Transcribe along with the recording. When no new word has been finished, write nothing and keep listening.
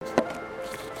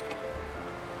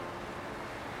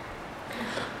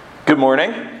Good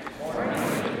morning.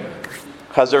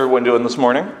 How's everyone doing this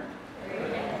morning?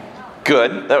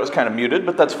 Good. That was kind of muted,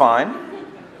 but that's fine.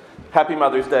 Happy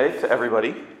Mother's Day to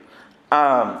everybody.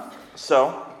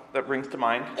 So that brings to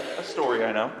mind a story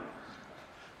I know.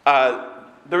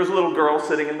 There was a little girl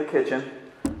sitting in the kitchen,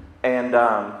 and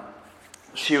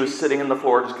she was sitting in the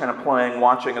floor just kind of playing,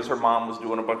 watching as her mom was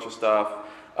doing a bunch of stuff,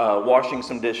 washing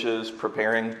some dishes,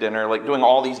 preparing dinner, like doing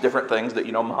all these different things that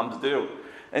moms do.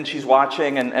 And she's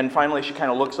watching, and finally she kind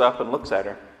of looks up and looks at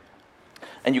her.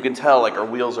 And you can tell like her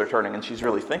wheels are turning and she's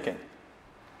really thinking.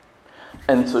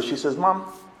 And so she says,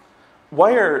 "Mom,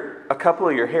 why are a couple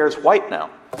of your hairs white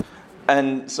now?"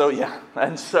 So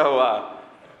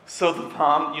the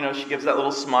mom, she gives that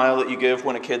little smile that you give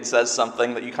when a kid says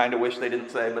something that you kind of wish they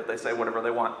didn't say, but they say whatever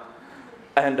they want.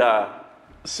 And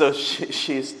so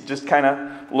she's just kind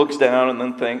of looks down and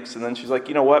then thinks, and then she's like,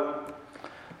 "You know what?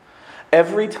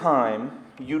 Every time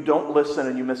you don't listen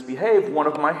and you misbehave, one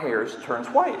of my hairs turns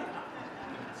white."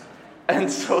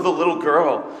 And so the little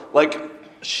girl,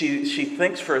 she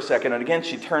thinks for a second, and again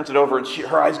she turns it over, and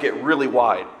her eyes get really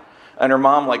wide. And her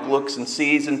mom looks and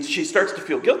sees, and she starts to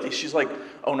feel guilty. She's like,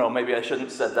 "Oh no, maybe I shouldn't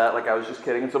have said that, I was just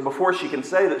kidding." And so before she can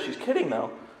say that she's kidding though,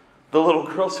 the little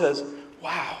girl says,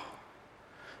 "Wow,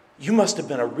 you must have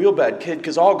been a real bad kid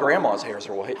because all grandma's hairs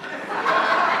are white."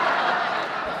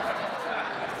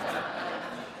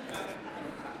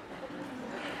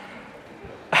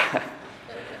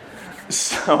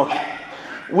 So,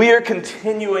 we are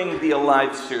continuing the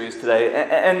Alive series today,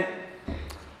 and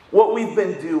what we've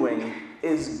been doing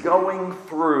is going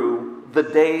through the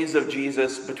days of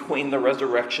Jesus between the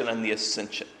resurrection and the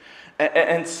ascension.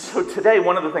 And so today,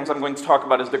 one of the things I'm going to talk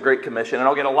about is the Great Commission, and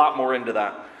I'll get a lot more into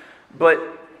that. But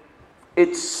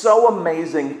it's so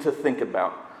amazing to think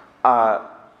about.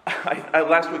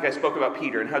 Last week I spoke about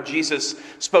Peter and how Jesus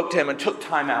spoke to him and took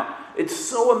time out. It's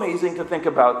so amazing to think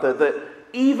about that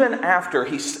even after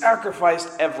he sacrificed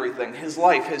everything, his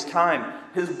life, his time,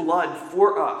 his blood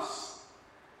for us,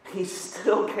 he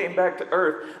still came back to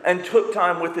earth and took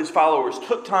time with his followers,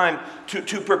 took time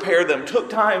to prepare them, took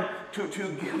time to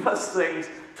give us things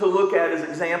to look at as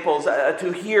examples,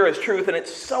 to hear as truth. And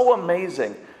it's so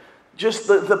amazing, just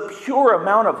the pure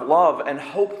amount of love and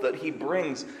hope that he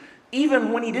brings,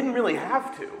 even when he didn't really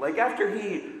have to. After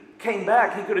he came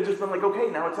back, he could have just been like,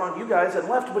 "Okay, now it's on you guys," and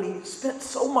left. But he spent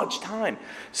so much time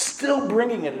still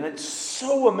bringing it, and it's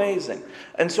so amazing.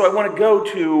 And so I want to go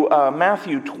to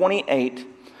Matthew 28,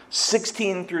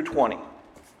 16 through 20.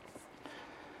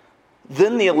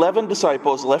 "Then the 11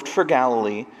 disciples left for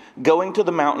Galilee, going to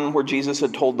the mountain where Jesus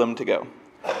had told them to go.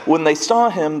 When they saw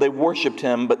him, they worshipped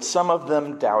him, but some of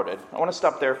them doubted." I want to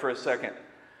stop there for a second.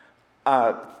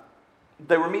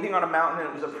 They were meeting on a mountain, and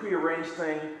it was a prearranged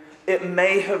thing. It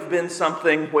may have been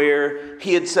something where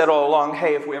he had said all along,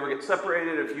 "Hey, if we ever get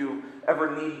separated, if you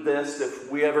ever need this,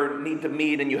 if we ever need to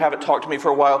meet and you haven't talked to me for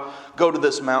a while, go to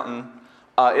this mountain."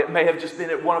 It may have just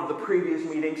been at one of the previous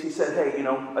meetings. He said, "Hey,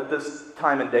 at this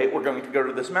time and date, we're going to go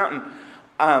to this mountain."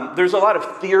 There's a lot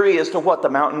of theory as to what the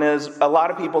mountain is. A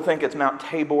lot of people think it's Mount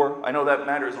Tabor. I know that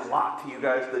matters a lot to you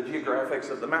guys, the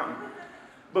geographics of the mountain.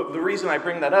 But the reason I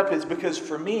bring that up is because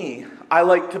for me, I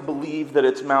like to believe that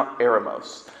it's Mount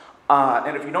Eremos.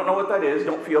 And if you don't know what that is,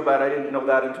 don't feel bad. I didn't know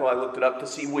that until I looked it up to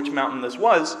see which mountain this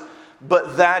was.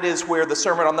 But that is where the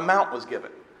Sermon on the Mount was given.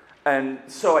 And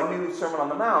so I knew Sermon on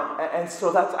the Mount. And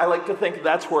so I like to think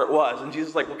that's where it was. And Jesus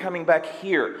is like, "We're coming back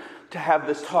here to have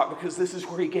this talk because this is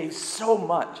where he gave so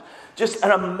much. Just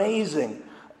an amazing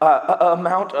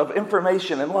amount of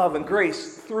information and love and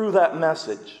grace through that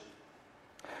message."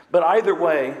 But either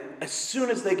way, as soon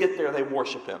as they get there, they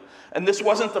worship him. And this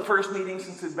wasn't the first meeting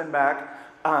since he's been back.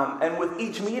 And with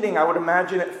each meeting, I would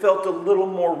imagine it felt a little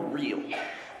more real.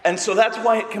 And so that's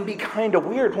why it can be kind of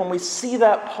weird when we see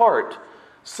that part,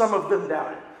 some of them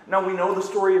doubted. Now we know the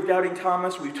story of Doubting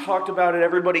Thomas. We've talked about it.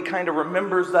 Everybody kind of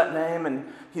remembers that name, and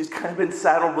he's kind of been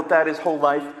saddled with that his whole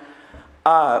life.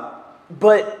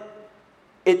 But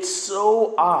it's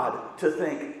so odd to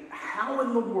think, how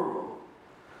in the world,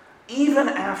 even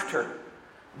after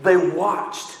they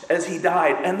watched as he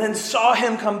died and then saw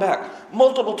him come back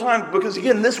multiple times, because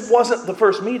again, this wasn't the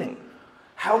first meeting,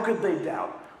 how could they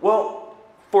doubt? Well,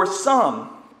 for some,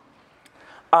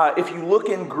 if you look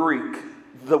in Greek,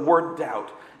 the word doubt,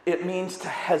 it means to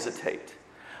hesitate.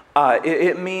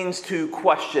 It means to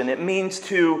question. It means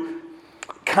to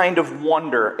kind of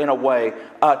wonder in a way,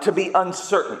 to be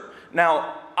uncertain.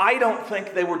 Now, I don't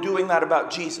think they were doing that about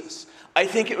Jesus. I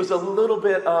think it was a little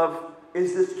bit of,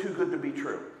 is this too good to be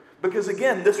true? Because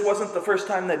again, this wasn't the first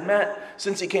time they'd met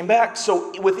since he came back.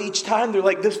 So with each time, they're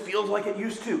like, this feels like it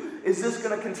used to. Is this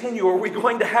going to continue? Are we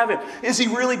going to have him? Is he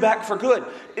really back for good?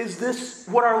 Is this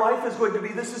what our life is going to be?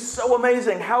 This is so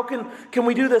amazing. How can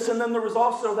we do this? And then there was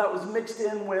also, that was mixed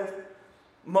in with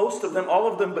most of them,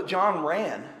 all of them, but John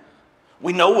ran.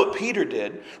 We know what Peter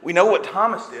did. We know what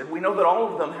Thomas did. We know that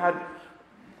all of them had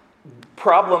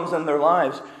problems in their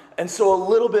lives. And so a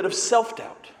little bit of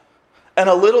self-doubt. And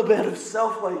a little bit of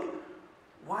like,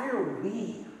 why are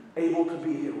we able to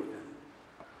be here with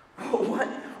him? What?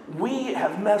 We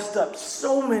have messed up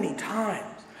so many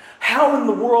times. How in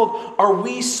the world are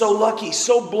we so lucky,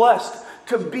 so blessed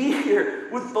to be here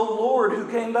with the Lord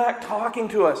who came back talking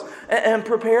to us and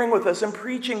preparing with us and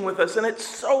preaching with us? And it's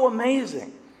so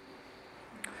amazing.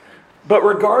 But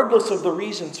regardless of the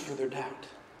reasons for their doubt,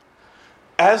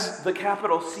 as the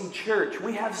capital C church,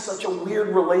 we have such a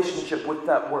weird relationship with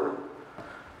that word.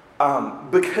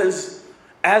 Because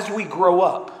as we grow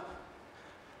up,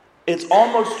 it's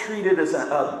almost treated as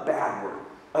a bad word,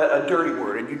 a dirty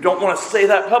word. And you don't want to say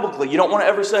that publicly. You don't want to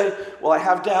ever say, well, I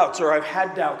have doubts, or I've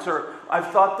had doubts, or I've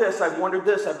thought this, I've wondered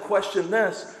this, I've questioned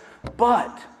this.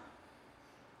 But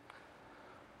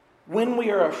when we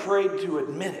are afraid to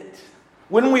admit it,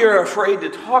 when we are afraid to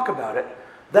talk about it,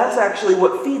 that's actually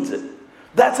what feeds it.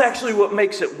 That's actually what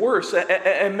makes it worse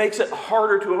and makes it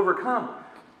harder to overcome.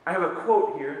 I have a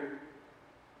quote here.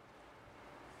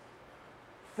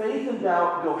 Faith and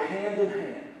doubt go hand in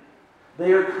hand.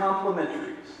 They are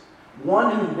complementaries.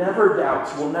 One who never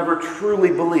doubts will never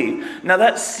truly believe. Now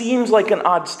that seems like an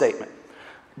odd statement,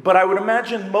 but I would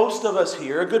imagine most of us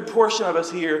here, a good portion of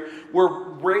us here, were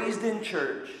raised in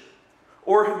church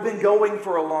or have been going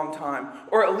for a long time,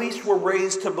 or at least were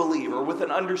raised to believe or with an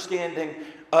understanding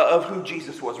of who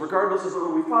Jesus was. Regardless of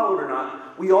whether we followed or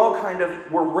not, we all kind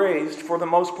of were raised, for the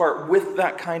most part, with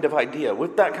that kind of idea,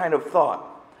 with that kind of thought.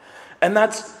 And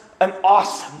that's an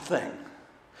awesome thing.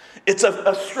 It's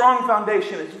a strong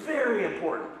foundation. It's very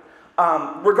important.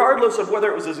 Regardless of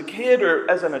whether it was as a kid or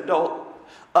as an adult,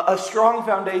 a strong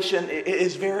foundation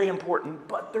is very important.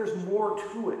 But there's more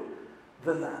to it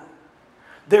than that.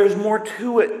 There's more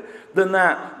to it than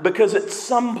that, because at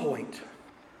some point,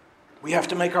 we have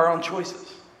to make our own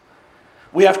choices.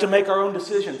 We have to make our own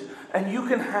decisions. And you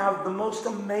can have the most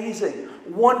amazing,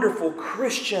 wonderful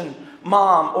Christian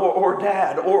mom or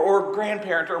dad or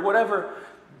grandparent or whatever,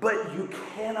 but you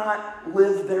cannot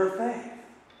live their faith.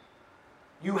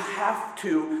 You have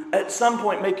to, at some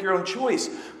point, make your own choice.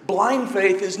 Blind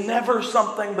faith is never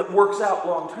something that works out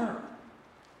long term.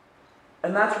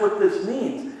 And that's what this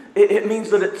means. It means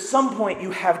that at some point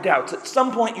you have doubts. At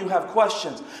some point you have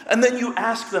questions. And then you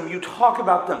ask them. You talk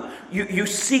about them. You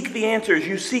seek the answers.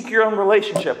 You seek your own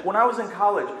relationship. When I was in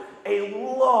college, a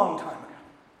long time ago,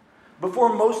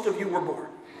 before most of you were born,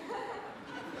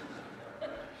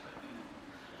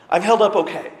 I've held up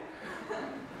okay.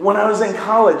 When I was in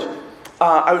college,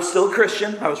 I was still a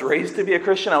Christian. I was raised to be a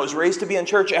Christian. I was raised to be in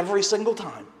church every single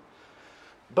time.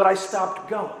 But I stopped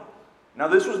going. Now,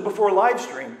 this was before live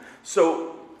stream,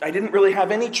 so I didn't really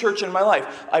have any church in my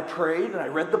life. I prayed and I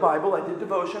read the Bible, I did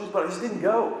devotions, but I just didn't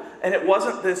go. And it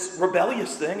wasn't this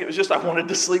rebellious thing. It was just I wanted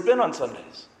to sleep in on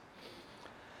Sundays.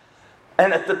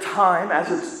 And at the time, as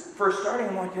it's first starting,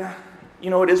 I'm like, yeah,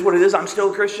 it is what it is. I'm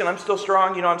still a Christian. I'm still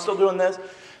strong. I'm still doing this.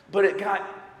 But it got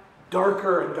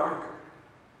darker and darker.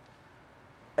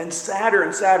 And sadder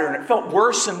and sadder. And it felt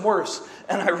worse and worse.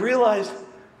 And I realized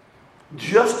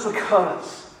just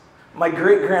because my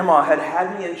great-grandma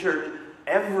had me in church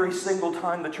every single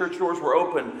time the church doors were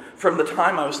open from the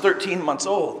time I was 13 months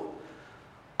old,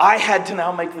 I had to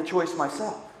now make the choice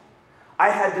myself. I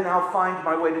had to now find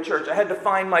my way to church. I had to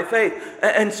find my faith.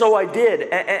 And so I did.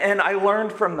 And I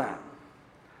learned from that.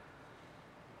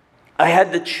 I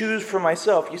had to choose for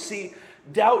myself. You see,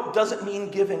 doubt doesn't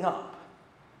mean giving up.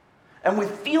 And we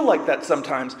feel like that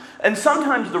sometimes. And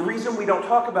sometimes the reason we don't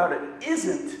talk about it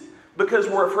isn't because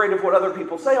we're afraid of what other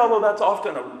people say, although that's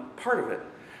often a part of it.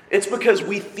 It's because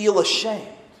we feel ashamed.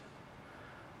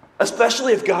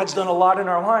 Especially if God's done a lot in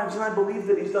our lives, and I believe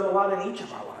that He's done a lot in each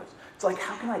of our lives. It's like,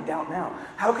 how can I doubt now?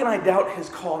 How can I doubt His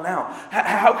call now?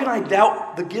 How can I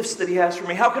doubt the gifts that He has for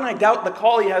me? How can I doubt the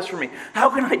call He has for me? How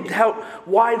can I doubt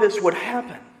why this would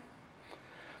happen?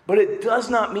 But it does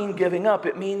not mean giving up.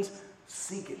 It means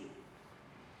seeking.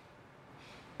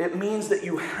 It means that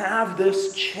you have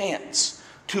this chance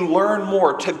to learn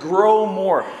more, to grow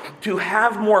more, to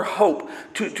have more hope,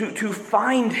 to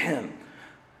find Him.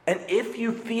 And if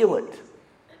you feel it,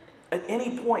 at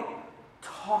any point,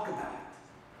 talk about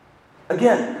it.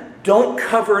 Again, don't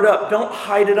cover it up. Don't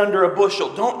hide it under a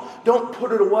bushel. Don't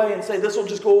put it away and say this will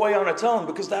just go away on its own,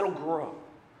 because that'll grow.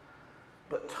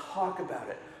 but talk about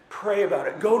it, pray about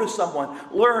it, go to someone,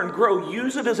 learn, grow,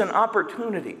 use it as an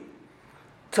opportunity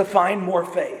to find more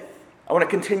faith. I want to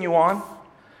continue on.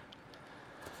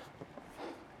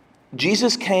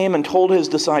 Jesus came and told his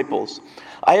disciples,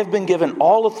 I have been given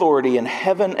all authority in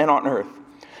heaven and on earth.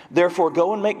 Therefore,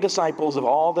 go and make disciples of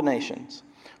all the nations,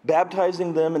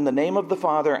 baptizing them in the name of the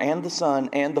Father and the Son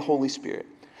and the Holy Spirit.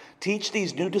 Teach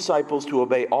these new disciples to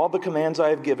obey all the commands I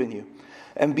have given you.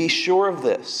 And be sure of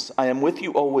this, I am with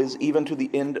you always, even to the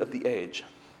end of the age.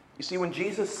 You see, when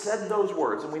Jesus said those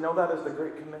words, and we know that as the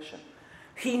Great Commission,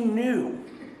 he knew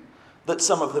that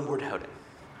some of them were doubting.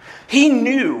 He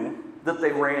knew that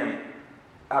they ran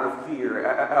out of fear,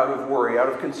 out of worry, out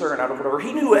of concern, out of whatever.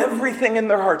 He knew everything in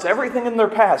their hearts, everything in their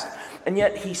past. And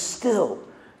yet he still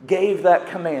gave that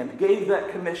command, gave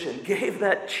that commission, gave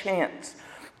that chance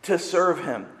to serve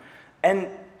him. And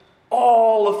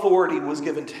all authority was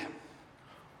given to him.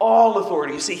 All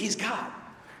authority. You see, he's God.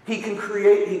 He can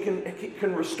create, he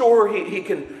can restore, he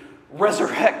can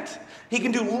resurrect. He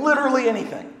can do literally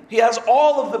anything. He has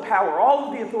all of the power, all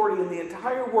of the authority in the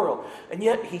entire world. And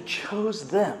yet he chose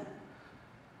them.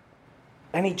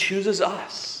 And he chooses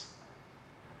us.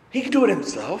 He can do it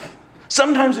himself.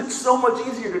 Sometimes it's so much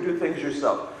easier to do things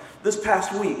yourself. This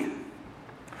past week,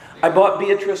 I bought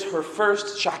Beatrice her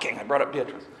first, shocking, I brought up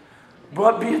Beatrice.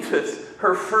 Bought Beatrice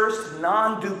her first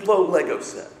non-Duplo Lego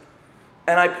set.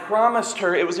 And I promised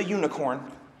her, it was a unicorn,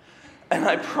 and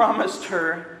I promised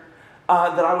her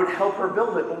that I would help her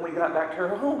build it when we got back to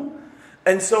her home.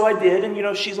 And so I did,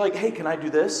 and she's like, hey, can I do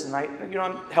this? And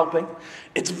I'm helping.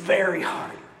 It's very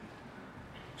hard.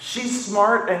 She's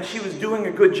smart, and she was doing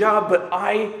a good job, but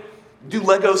I do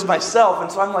Legos myself,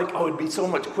 and so I'm like, oh, it'd be so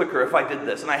much quicker if I did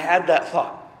this. And I had that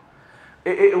thought.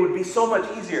 It would be so much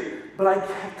easier, but I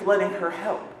kept letting her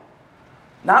help.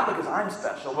 Not because I'm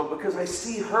special, but because I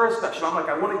see her as special. I'm like,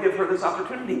 I want to give her this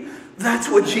opportunity. That's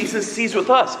what Jesus sees with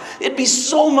us. It'd be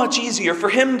so much easier for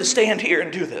him to stand here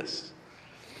and do this.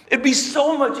 It'd be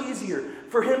so much easier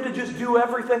for him to just do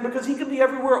everything because he can be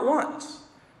everywhere at once.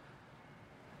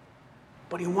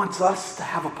 But he wants us to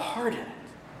have a part in it.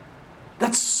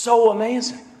 That's so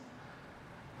amazing.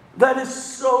 That is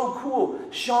so cool.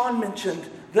 Sean mentioned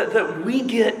that we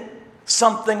get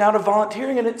something out of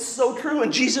volunteering, and it's so true,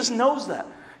 and Jesus knows that.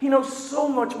 He knows so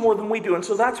much more than we do, and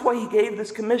so that's why he gave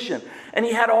this commission, and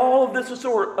he had all of this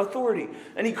authority,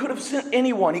 and he could have sent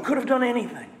anyone, he could have done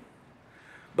anything.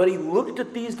 But he looked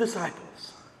at these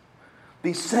disciples,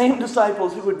 these same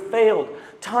disciples who had failed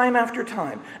time after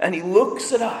time, and he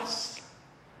looks at us,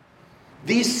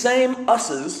 these same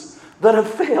us's that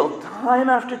have failed time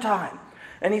after time,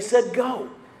 and he said, go.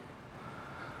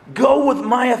 Go with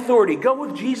my authority. Go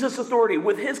with Jesus' authority,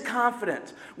 with his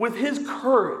confidence, with his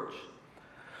courage.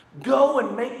 Go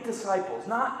and make disciples,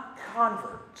 not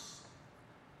converts,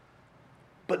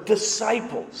 but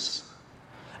disciples.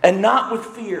 And not with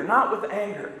fear, not with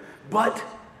anger, but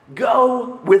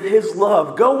go with his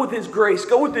love. Go with his grace.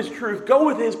 Go with his truth. Go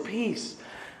with his peace.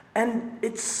 And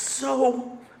it's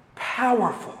so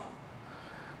powerful.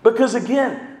 Because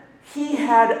again, he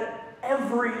had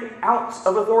every ounce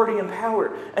of authority and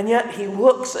power. And yet he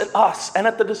looks at us and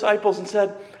at the disciples and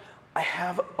said, I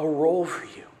have a role for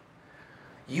you.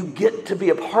 You get to be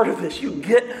a part of this. You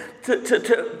get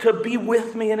to be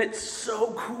with me, and it's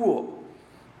so cool.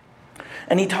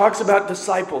 And he talks about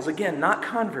disciples, again, not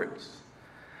converts.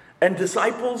 And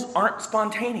disciples aren't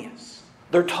spontaneous.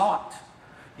 They're taught.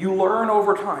 You learn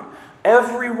over time.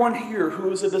 Everyone here who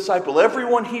is a disciple,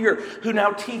 everyone here who now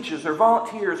teaches or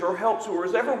volunteers or helps or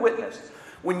has ever witnessed,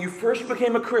 when you first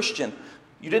became a Christian,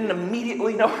 you didn't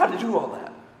immediately know how to do all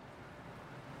that.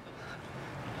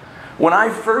 When I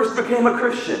first became a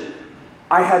Christian,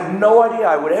 I had no idea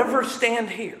I would ever stand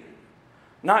here.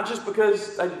 Not just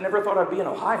because I never thought I'd be in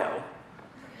Ohio,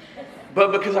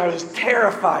 but because I was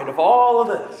terrified of all of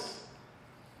this.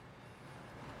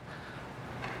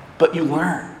 But you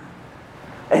learn.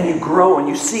 And you grow and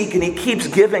you seek, and he keeps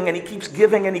giving and he keeps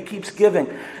giving and he keeps giving.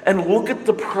 And look at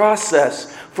the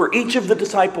process for each of the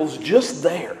disciples just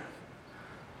there.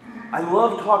 I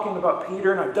love talking about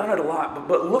Peter, and I've done it a lot,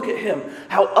 but look at him,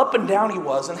 how up and down he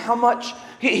was, and how much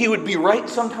he would be right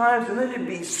sometimes, and then he'd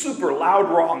be super loud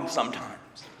wrong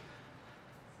sometimes.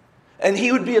 And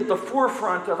he would be at the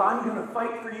forefront of, I'm going to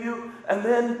fight for you, and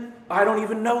then I don't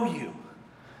even know you.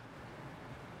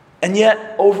 And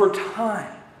yet, over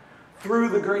time, through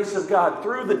the grace of God,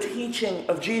 through the teaching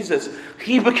of Jesus,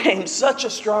 he became such a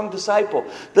strong disciple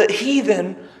that he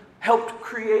then helped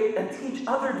create and teach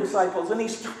other disciples. And he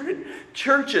started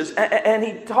churches, and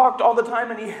he talked all the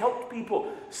time, and he helped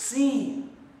people see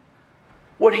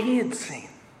what he had seen.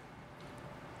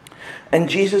 And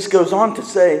Jesus goes on to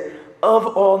say, of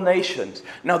all nations.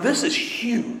 Now this is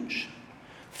huge.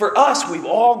 For us, we've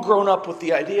all grown up with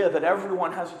the idea that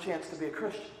everyone has a chance to be a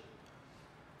Christian.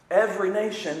 Every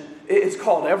nation is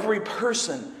called, every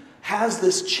person has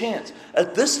this chance.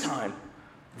 At this time,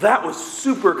 that was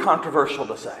super controversial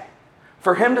to say.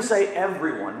 For him to say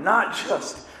everyone, not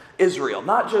just Israel,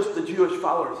 not just the Jewish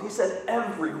followers. He said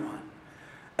everyone.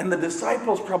 And the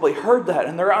disciples probably heard that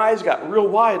and their eyes got real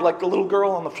wide like the little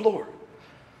girl on the floor.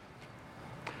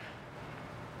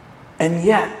 And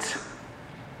yet,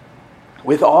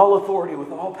 with all authority,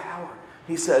 with all power,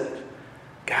 he said,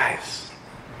 guys,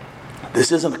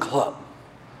 this isn't a club.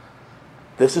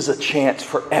 This is a chance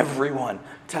for everyone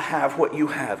to have what you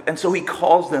have. And so he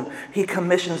calls them, he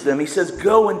commissions them. He says,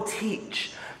 go and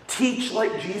teach. Teach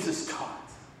like Jesus taught.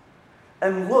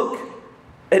 And look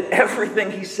at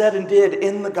everything he said and did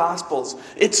in the Gospels.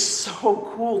 It's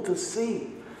so cool to see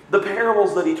the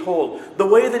parables that he told, the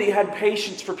way that he had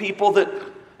patience for people that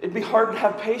it'd be hard to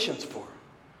have patience for.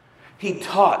 He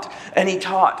taught, and he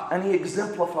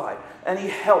exemplified, and he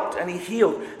helped, and he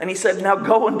healed. And he said, now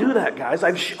go and do that, guys.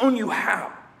 I've shown you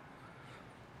how.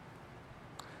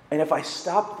 And if I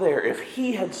stopped there, if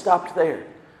he had stopped there,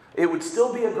 it would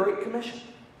still be a great commission.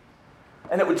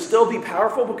 And it would still be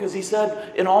powerful because he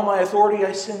said, in all my authority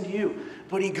I send you.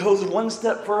 But he goes one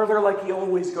step further like he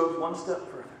always goes one step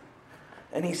further.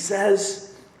 And he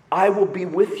says, I will be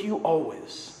with you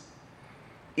always,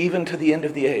 even to the end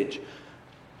of the age.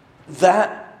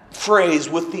 That phrase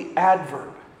with the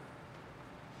adverb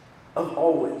of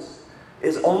always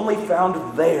is only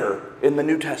found there in the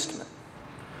New Testament.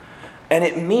 And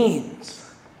it means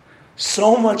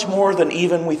so much more than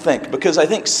even we think. Because I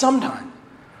think sometimes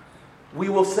we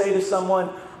will say to someone,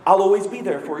 I'll always be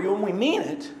there for you. And we mean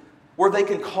it, where they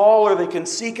can call or they can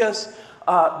seek us.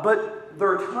 But there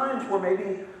are times where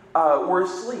maybe we're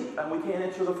asleep and we can't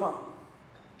answer the phone.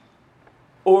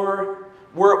 Or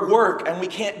we're at work and we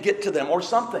can't get to them or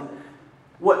something.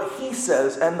 What he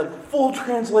says, and the full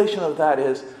translation of that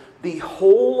is, the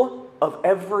whole of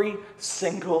every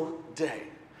single day.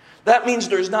 That means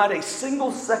there's not a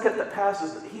single second that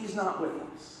passes that he's not with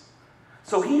us.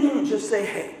 So he didn't just say,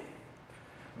 hey,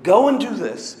 go and do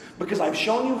this because I've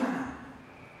shown you how.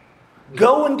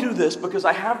 Go and do this because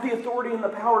I have the authority and the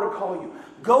power to call you.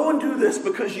 Go and do this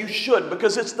because you should,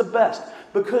 because it's the best,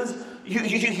 because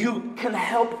you can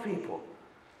help people.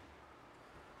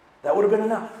 That would have been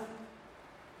enough.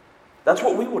 That's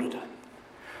what we would have done.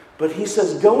 But he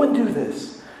says, go and do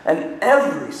this, and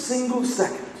every single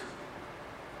second,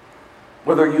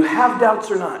 whether you have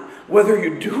doubts or not, whether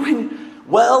you're doing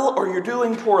well or you're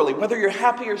doing poorly, whether you're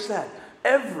happy or sad,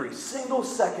 every single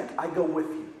second I go with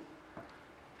you.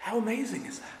 How amazing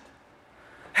is that?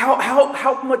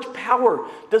 How much power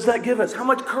does that give us? How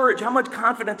much courage, how much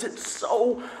confidence? It's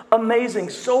so amazing,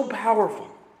 so powerful.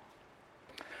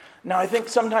 Now, I think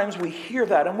sometimes we hear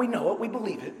that and we know it, we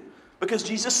believe it. Because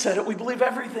Jesus said it, we believe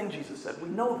everything Jesus said. We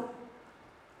know that.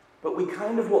 But we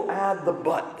kind of will add the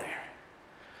but there.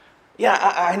 Yeah,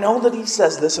 I know that he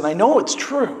says this and I know it's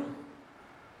true.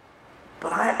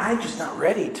 But I'm just not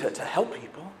ready to help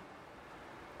people.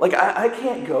 Like, I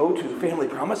can't go to Family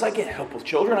Promise. I can't help with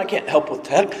children. I can't help with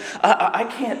tech. I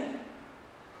can't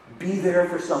be there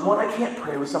for someone. I can't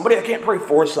pray with somebody. I can't pray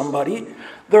for somebody.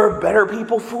 There are better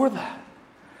people for that.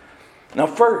 Now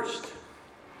first,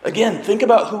 again, think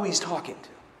about who he's talking to.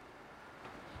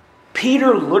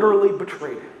 Peter literally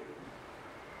betrayed him.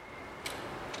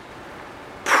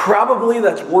 Probably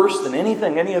that's worse than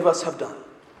anything any of us have done.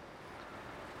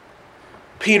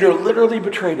 Peter literally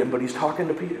betrayed him, but he's talking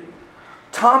to Peter.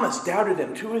 Thomas doubted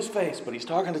him to his face, but he's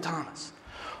talking to Thomas.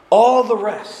 All the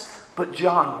rest but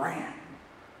John ran,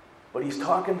 but he's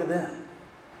talking to them.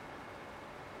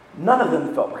 None of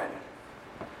them felt ready.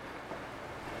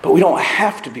 But we don't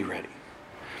have to be ready.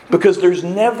 Because there's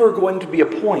never going to be a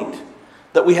point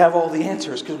that we have all the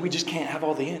answers, because we just can't have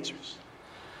all the answers.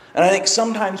 And I think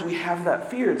sometimes we have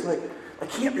that fear. It's like, I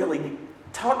can't really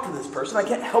talk to this person. I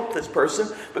can't help this person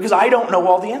because I don't know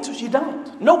all the answers. You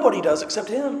don't. Nobody does except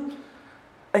him.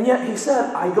 And yet he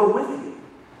said, I go with you.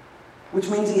 Which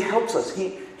means he helps us.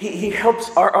 He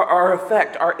helps our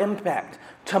effect, our impact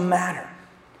to matter.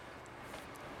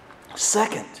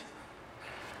 Second,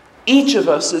 each of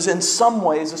us is in some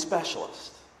ways a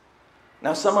specialist.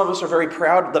 Now, some of us are very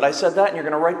proud that I said that, and you're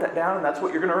going to write that down, and that's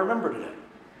what you're going to remember today.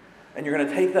 And you're going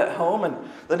to take that home, and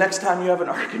the next time you have an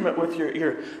argument with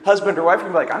your husband or wife,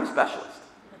 you're going to be like, I'm a specialist.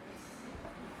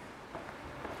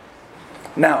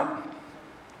 Now,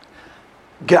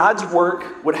 God's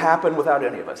work would happen without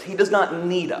any of us. He does not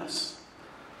need us.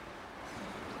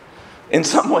 In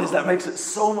some ways, that makes it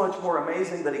so much more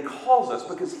amazing that he calls us,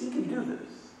 because he can do this.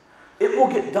 It will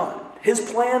get done. His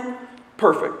plan,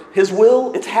 perfect. His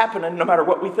will, it's happening no matter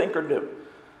what we think or do.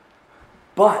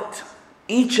 But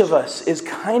each of us is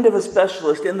kind of a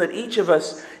specialist in that each of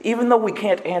us, even though we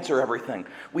can't answer everything,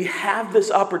 we have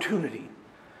this opportunity.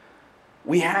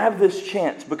 We have this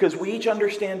chance because we each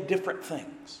understand different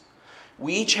things.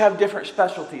 We each have different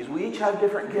specialties. We each have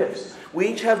different gifts. We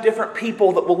each have different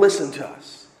people that will listen to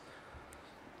us.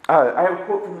 I have a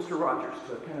quote from Mr. Rogers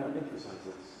to kind of emphasize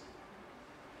this.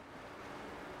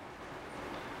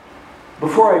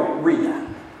 Before I read that,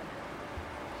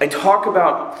 I talk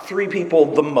about three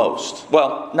people the most.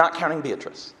 Well, not counting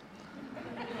Beatrice.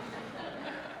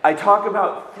 I talk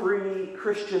about three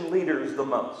Christian leaders the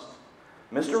most.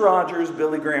 Mr. Rogers,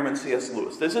 Billy Graham, and C.S.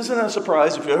 Lewis. This isn't a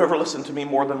surprise if you've ever listened to me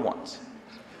more than once.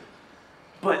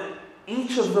 But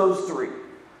each of those three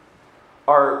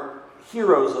are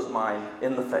heroes of mine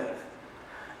in the faith.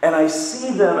 And I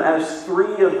see them as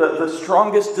three of the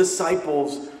strongest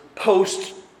disciples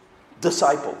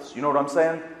post-disciples. You know what I'm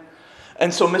saying?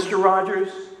 And so Mr.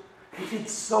 Rogers, he did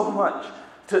so much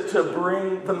to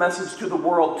bring the message to the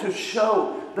world, to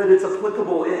show that it's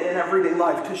applicable in everyday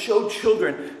life, to show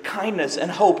children kindness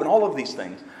and hope and all of these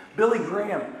things. Billy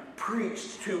Graham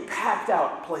preached to packed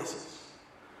out places.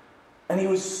 And he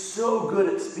was so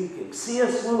good at speaking.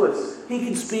 C.S. Lewis, he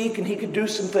could speak and he could do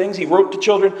some things. He wrote to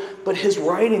children, but his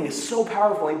writing is so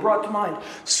powerful. He brought to mind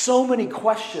so many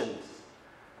questions.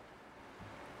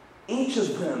 Each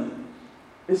of them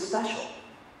is special.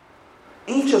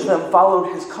 Each of them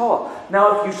followed his call.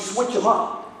 Now, if you switch them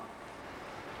up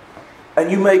and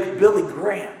you make Billy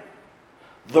Graham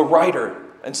the writer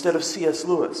instead of C.S.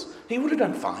 Lewis, he would have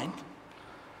done fine.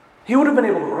 He would have been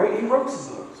able to write. He wrote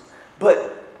some books.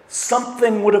 But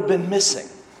something would have been missing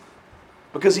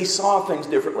because he saw things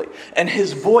differently. And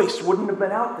his voice wouldn't have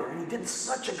been out there. And he did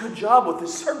such a good job with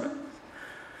his sermon.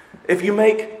 If you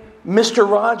make Mr.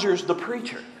 Rogers the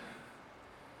preacher,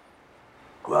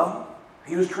 well,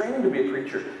 he was training to be a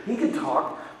preacher. He could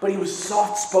talk, but he was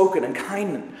soft-spoken and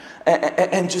kind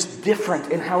and just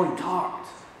different in how he talked.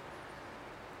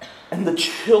 And the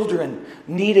children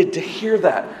needed to hear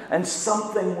that, and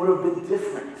something would have been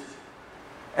different.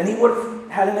 And he would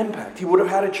have had an impact. He would have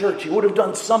had a church. He would have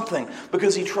done something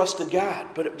because he trusted God.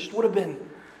 But it just would have been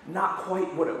not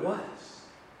quite what it was.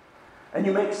 And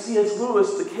you make C.S.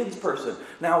 Lewis the kids person.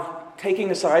 Now,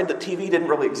 taking aside that TV didn't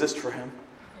really exist for him,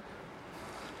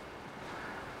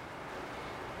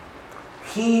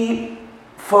 he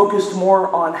focused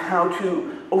more on how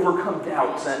to overcome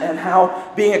doubts and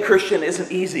how being a Christian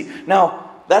isn't easy.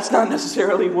 Now, that's not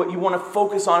necessarily what you want to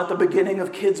focus on at the beginning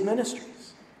of kids'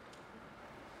 ministries.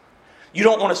 You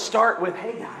don't want to start with,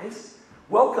 hey guys,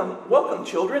 welcome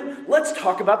children. Let's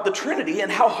talk about the Trinity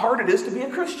and how hard it is to be a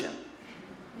Christian.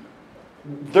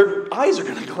 Their eyes are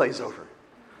going to glaze over.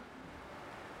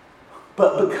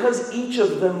 But because each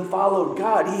of them followed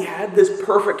God, he had this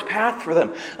perfect path for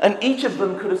them. And each of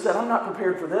them could have said, I'm not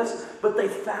prepared for this, but they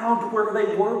found where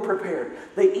they were prepared.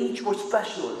 They each were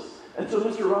specialists. And so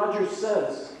Mr. Rogers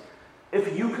says,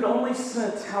 if you could only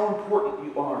sense how important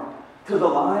you are to the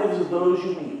lives of those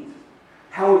you meet,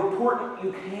 how important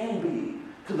you can be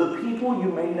to the people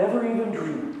you may never even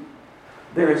dream of,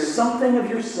 there is something of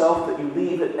yourself that you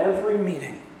leave at every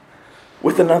meeting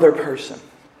with another person.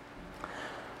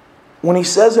 When he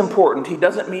says important, he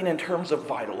doesn't mean in terms of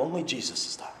vital. Only Jesus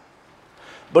is that.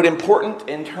 But important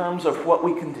in terms of what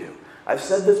we can do. I've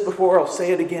said this before, I'll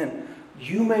say it again.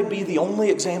 You may be the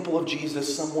only example of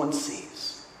Jesus someone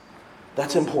sees.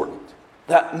 That's important.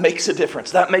 That makes a difference.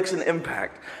 That makes an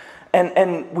impact.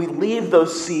 And we leave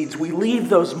those seeds. We leave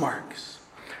those marks.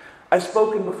 I've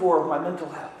spoken before of my mental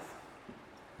health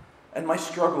and my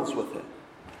struggles with it.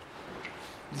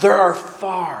 There are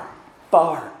far,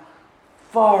 far,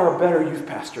 far better youth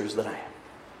pastors than I am.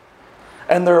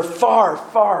 And there are far,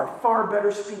 far, far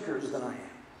better speakers than I am.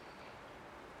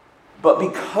 But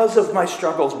because of my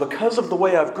struggles, because of the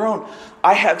way I've grown,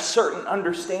 I have certain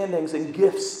understandings and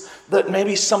gifts that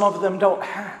maybe some of them don't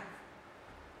have.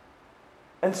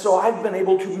 And so I've been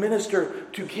able to minister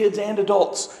to kids and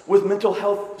adults with mental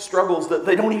health struggles that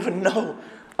they don't even know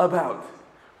about.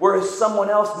 Whereas someone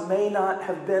else may not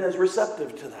have been as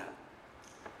receptive to that.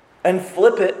 And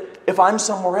flip it, if I'm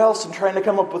somewhere else and trying to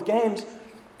come up with games,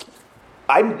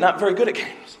 I'm not very good at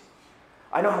games.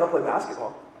 I know how to play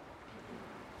basketball.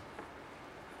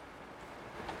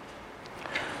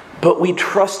 But we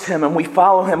trust him and we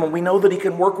follow him and we know that he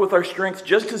can work with our strengths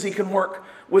just as he can work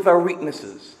with our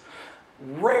weaknesses.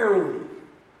 Rarely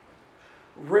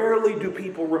do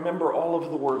people remember all of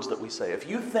the words that we say. If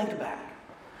you think back,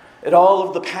 at all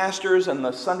of the pastors and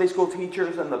the Sunday school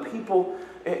teachers and the people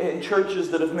in churches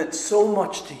that have meant so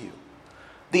much to you.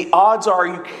 The odds are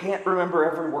you can't remember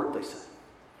every word they said.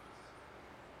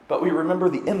 But we remember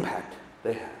the impact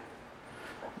they had.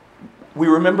 We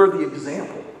remember the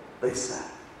example they set.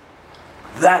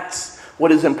 That's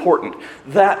what is important.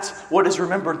 That's what is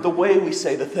remembered. The way we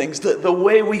say the things, the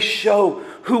way we show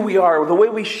who we are, the way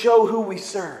we show who we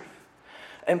serve.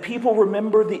 And people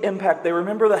remember the impact. They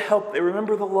remember the help. They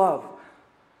remember the love.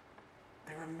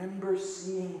 They remember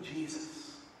seeing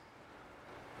Jesus.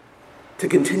 To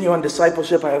continue on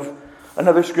discipleship, I have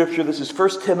another scripture. This is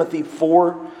 1 Timothy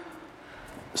 4,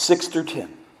 6 through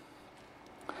 10.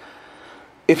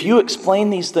 If you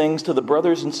explain these things to the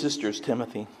brothers and sisters,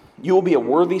 Timothy, you will be a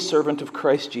worthy servant of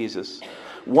Christ Jesus,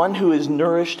 one who is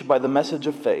nourished by the message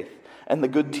of faith and the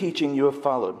good teaching you have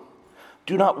followed.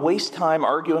 Do not waste time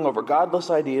arguing over godless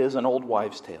ideas and old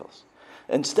wives' tales.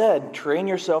 Instead, train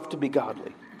yourself to be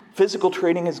godly. Physical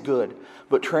training is good,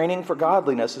 but training for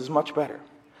godliness is much better,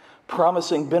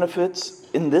 promising benefits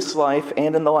in this life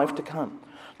and in the life to come.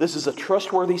 This is a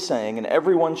trustworthy saying, and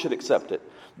everyone should accept it.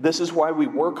 This is why we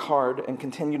work hard and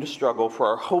continue to struggle, for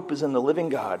our hope is in the living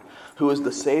God, who is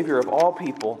the Savior of all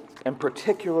people, and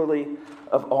particularly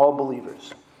of all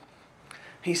believers.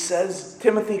 He says,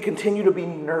 Timothy, continue to be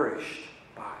nourished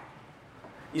by.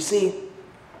 You see,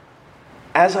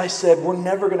 as I said, we're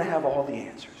never going to have all the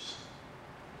answers.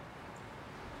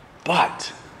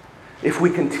 But if we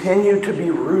continue to be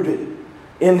rooted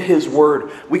in His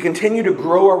Word, we continue to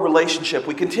grow our relationship,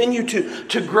 we continue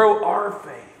to grow our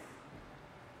faith,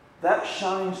 that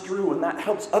shines through and that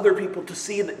helps other people to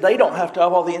see that they don't have to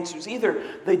have all the answers either.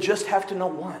 They just have to know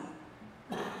one.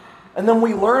 And then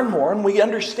we learn more and we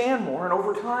understand more, and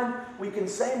over time we can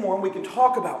say more and we can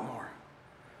talk about more.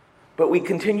 But we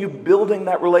continue building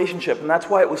that relationship, and that's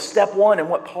why it was step one in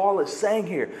what Paul is saying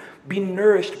here. Be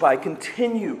nourished by,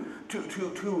 continue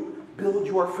to build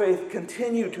your faith,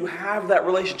 continue to have that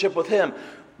relationship with Him.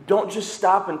 Don't just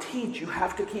stop and teach. You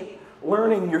have to keep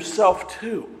learning yourself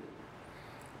too.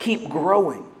 Keep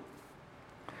growing.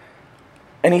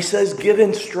 And he says, give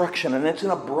instruction, and it's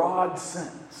in a broad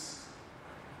sense.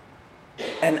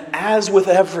 And as with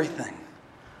everything,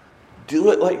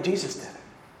 do it like Jesus did it.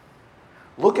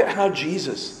 Look at how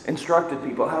Jesus instructed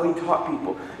people, how He taught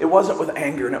people. It wasn't with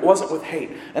anger, and it wasn't with hate,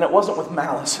 and it wasn't with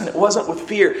malice, and it wasn't with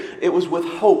fear. It was with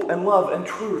hope and love and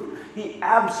truth. He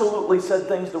absolutely said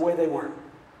things the way they were.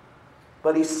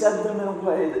 But He said them in a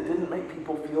way that didn't make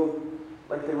people feel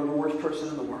like they were the worst person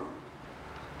in the world.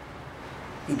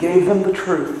 He gave them the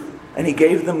truth, and He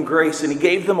gave them grace, and He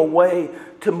gave them a way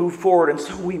to move forward. And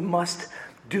so we must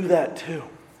do that too.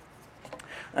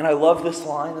 And I love this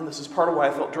line, and this is part of why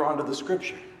I felt drawn to the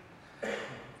scripture.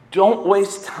 Don't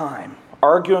waste time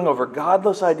arguing over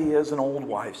godless ideas and old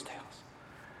wives' tales.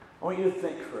 I want you to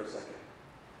think for a second.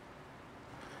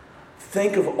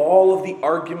 Think of all of the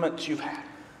arguments you've had.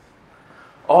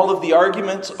 All of the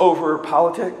arguments over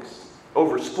politics,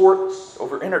 over sports,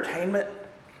 over entertainment,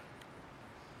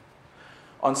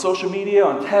 on social media,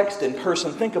 on text, in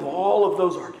person. Think of all of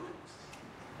those arguments.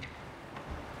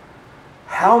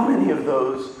 How many of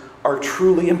those are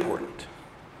truly important?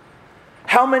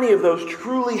 How many of those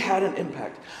truly had an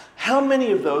impact? How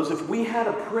many of those, if we had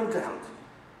a printout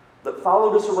that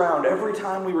followed us around every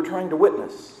time we were trying to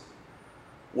witness,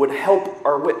 would help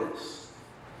our witness?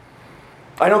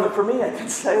 I know that for me, I can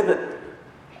say that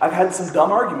I've had some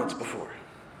dumb arguments before.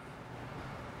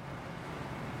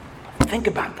 Think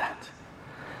about that.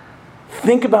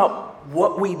 Think about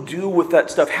what we do with that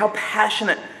stuff, how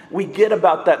passionate we get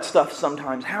about that stuff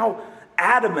sometimes, how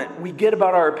adamant we get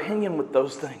about our opinion with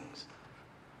those things.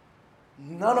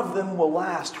 None of them will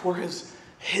last, whereas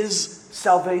His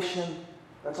salvation,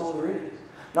 that's all there is.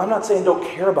 Now, I'm not saying don't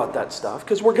care about that stuff,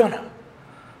 because we're gonna.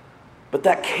 But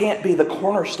that can't be the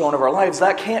cornerstone of our lives.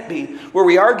 That can't be where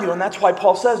we argue, and that's why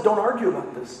Paul says don't argue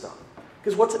about this stuff.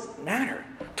 Because what's it matter?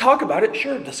 Talk about it,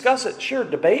 sure. Discuss it, sure.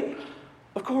 Debate,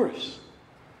 of course.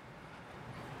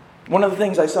 One of the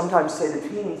things I sometimes say to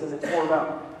teens, and it's more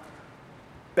about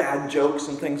bad jokes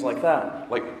and things like that.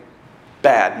 Like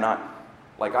bad, not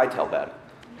like I tell bad.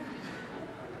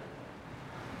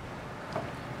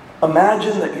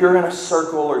 Imagine that you're in a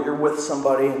circle or you're with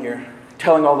somebody and you're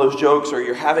telling all those jokes, or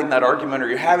you're having that argument, or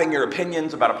you're having your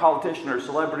opinions about a politician or a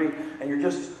celebrity, and you're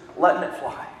just letting it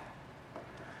fly.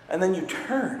 And then you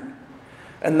turn,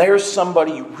 and there's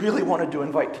somebody you really wanted to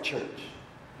invite to church.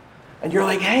 And you're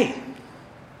like, hey,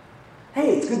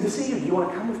 it's good to see you. Do you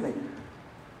want to come with me?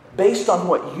 Based on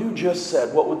what you just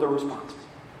said, what would the response be?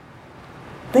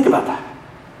 Think about that.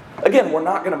 Again, we're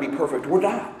not going to be perfect. We're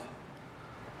not.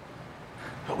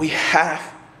 But we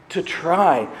have to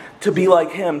try to be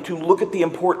like him, to look at the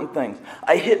important things.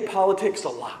 I hit politics a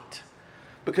lot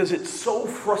because it's so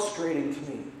frustrating to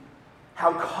me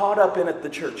how caught up in it the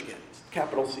church gets,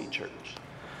 capital C church,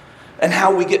 and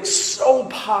how we get so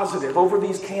positive over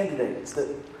these candidates that,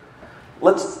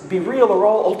 let's be real, are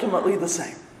all ultimately the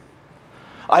same.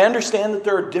 I understand that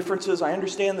there are differences. I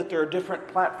understand that there are different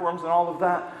platforms and all of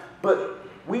that. But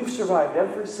we've survived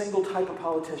every single type of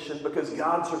politician because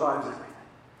God survives everything.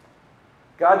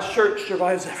 God's church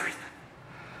survives everything.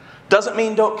 Doesn't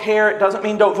mean don't care. It doesn't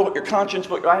mean don't vote your conscience.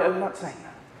 But I'm not saying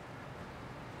that.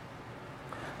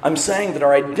 I'm saying that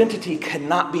our identity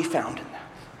cannot be found in that.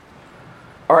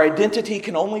 Our identity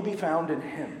can only be found in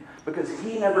Him. Because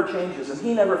He never changes and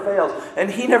He never fails and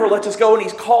He never lets us go, and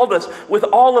He's called us with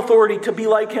all authority to be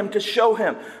like Him, to show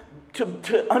Him,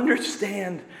 to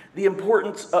understand the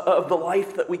importance of the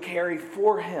life that we carry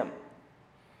for Him.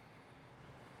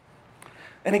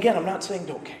 And again, I'm not saying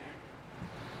don't care.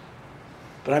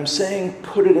 But I'm saying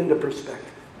put it into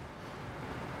perspective.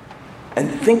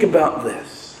 And think about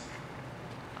this.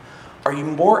 Are you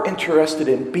more interested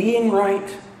in being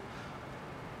right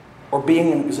or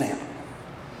being an example?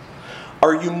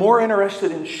 Are you more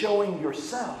interested in showing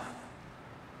yourself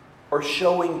or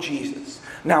showing Jesus?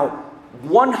 Now,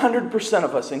 100%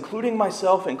 of us, including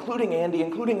myself, including Andy,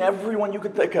 including everyone you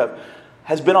could think of,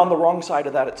 has been on the wrong side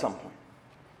of that at some point.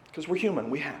 Because we're human,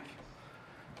 we have.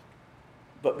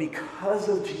 But because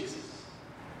of Jesus,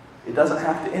 it doesn't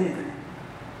have to end there.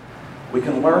 We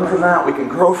can learn from that, we can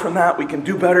grow from that, we can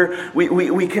do better,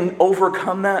 we can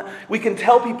overcome that. We can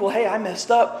tell people, hey, I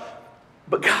messed up,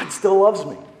 but God still loves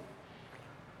me.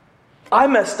 I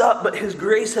messed up, but His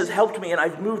grace has helped me and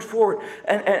I've moved forward.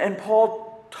 And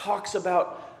Paul talks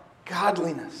about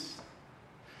godliness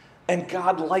and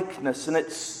godlikeness, and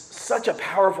it's such a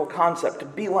powerful concept to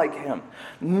be like Him.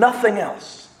 Nothing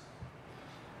else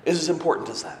is as important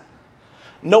as that.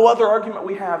 No other argument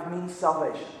we have means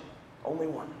salvation. Only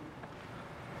one.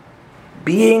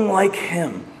 Being like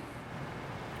Him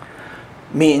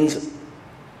means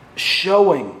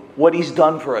showing what He's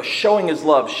done for us, showing His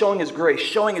love, showing His grace,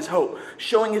 showing His hope,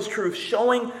 showing His truth,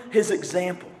 showing His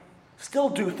example. Still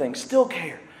do things, still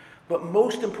care, but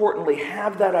most importantly,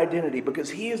 have that identity because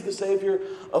He is the Savior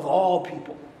of all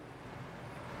people.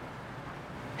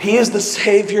 He is the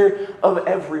Savior of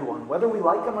everyone. Whether we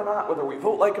like Him or not, whether we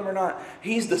vote like Him or not,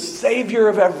 He's the Savior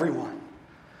of everyone.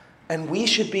 And we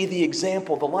should be the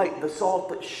example, the light, the salt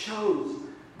that shows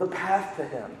the path to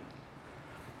Him.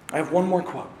 I have one more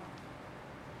quote.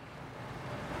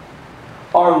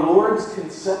 Our Lord's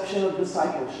conception of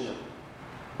discipleship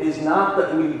is not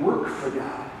that we work for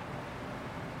God,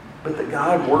 but that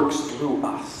God works through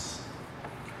us.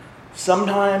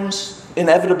 Sometimes,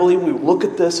 inevitably, we look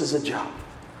at this as a job.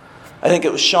 I think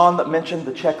it was Sean that mentioned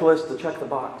the checklist, the check the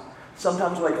box.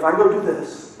 Sometimes we're like, if I go do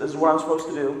this is what I'm supposed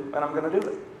to do, and I'm going to do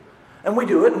it. And we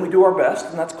do it, and we do our best,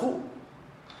 and that's cool.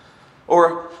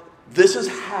 Or, this is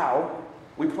how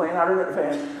we plan out in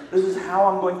advance. This is how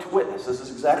I'm going to witness. This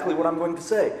is exactly what I'm going to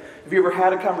say. Have you ever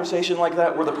had a conversation like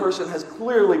that where the person has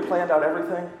clearly planned out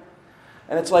everything?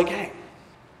 And it's like, hey,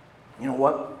 you know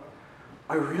what?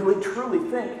 I really truly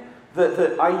think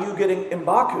that IU getting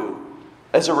M'Baku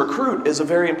as a recruit is a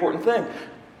very important thing.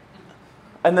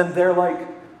 And then they're like,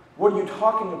 what are you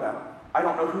talking about? I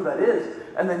don't know who that is.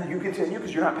 And then you continue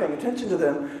because you're not paying attention to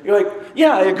them. You're like,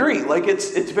 yeah, I agree. Like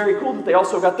it's very cool that they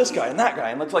also got this guy and that guy.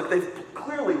 And it's like they've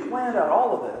clearly planned out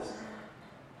all of this.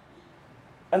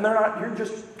 And they're not, you're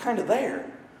just kind of there.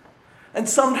 And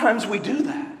sometimes we do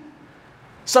that.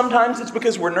 Sometimes it's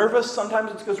because we're nervous.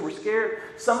 Sometimes it's because we're scared.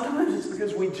 Sometimes it's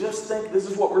because we just think this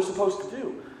is what we're supposed to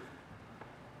do.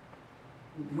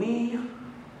 We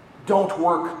don't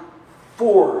work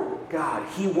for God.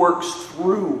 He works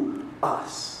through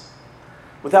us.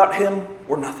 Without Him,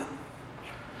 we're nothing.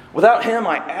 Without Him,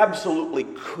 I absolutely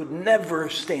could never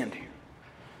stand here.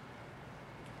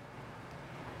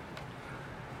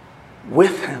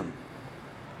 With Him,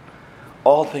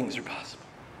 all things are possible.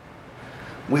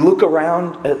 We look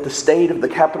around at the state of the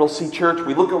capital C church.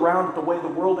 We look around at the way the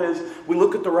world is. We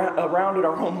look at around at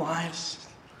our own lives.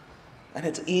 And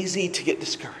it's easy to get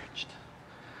discouraged.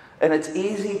 And it's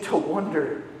easy to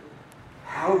wonder,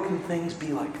 how can things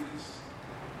be like this?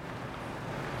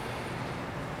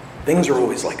 Things are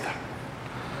always like that.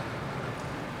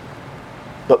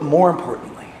 But more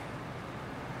importantly,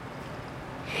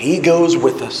 He goes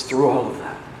with us through all of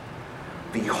that.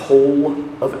 The whole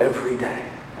of every day.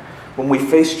 When we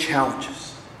face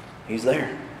challenges, He's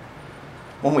there.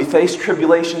 When we face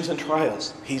tribulations and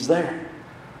trials, He's there.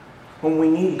 When we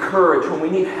need courage, when we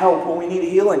need help, when we need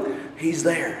healing, He's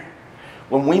there.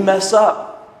 When we mess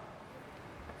up,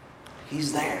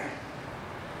 He's there,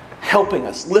 helping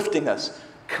us, lifting us,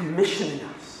 commissioning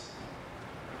us.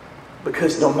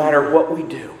 Because no matter what we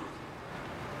do,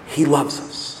 He loves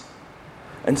us.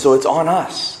 And so it's on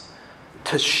us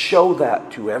to show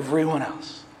that to everyone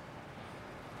else.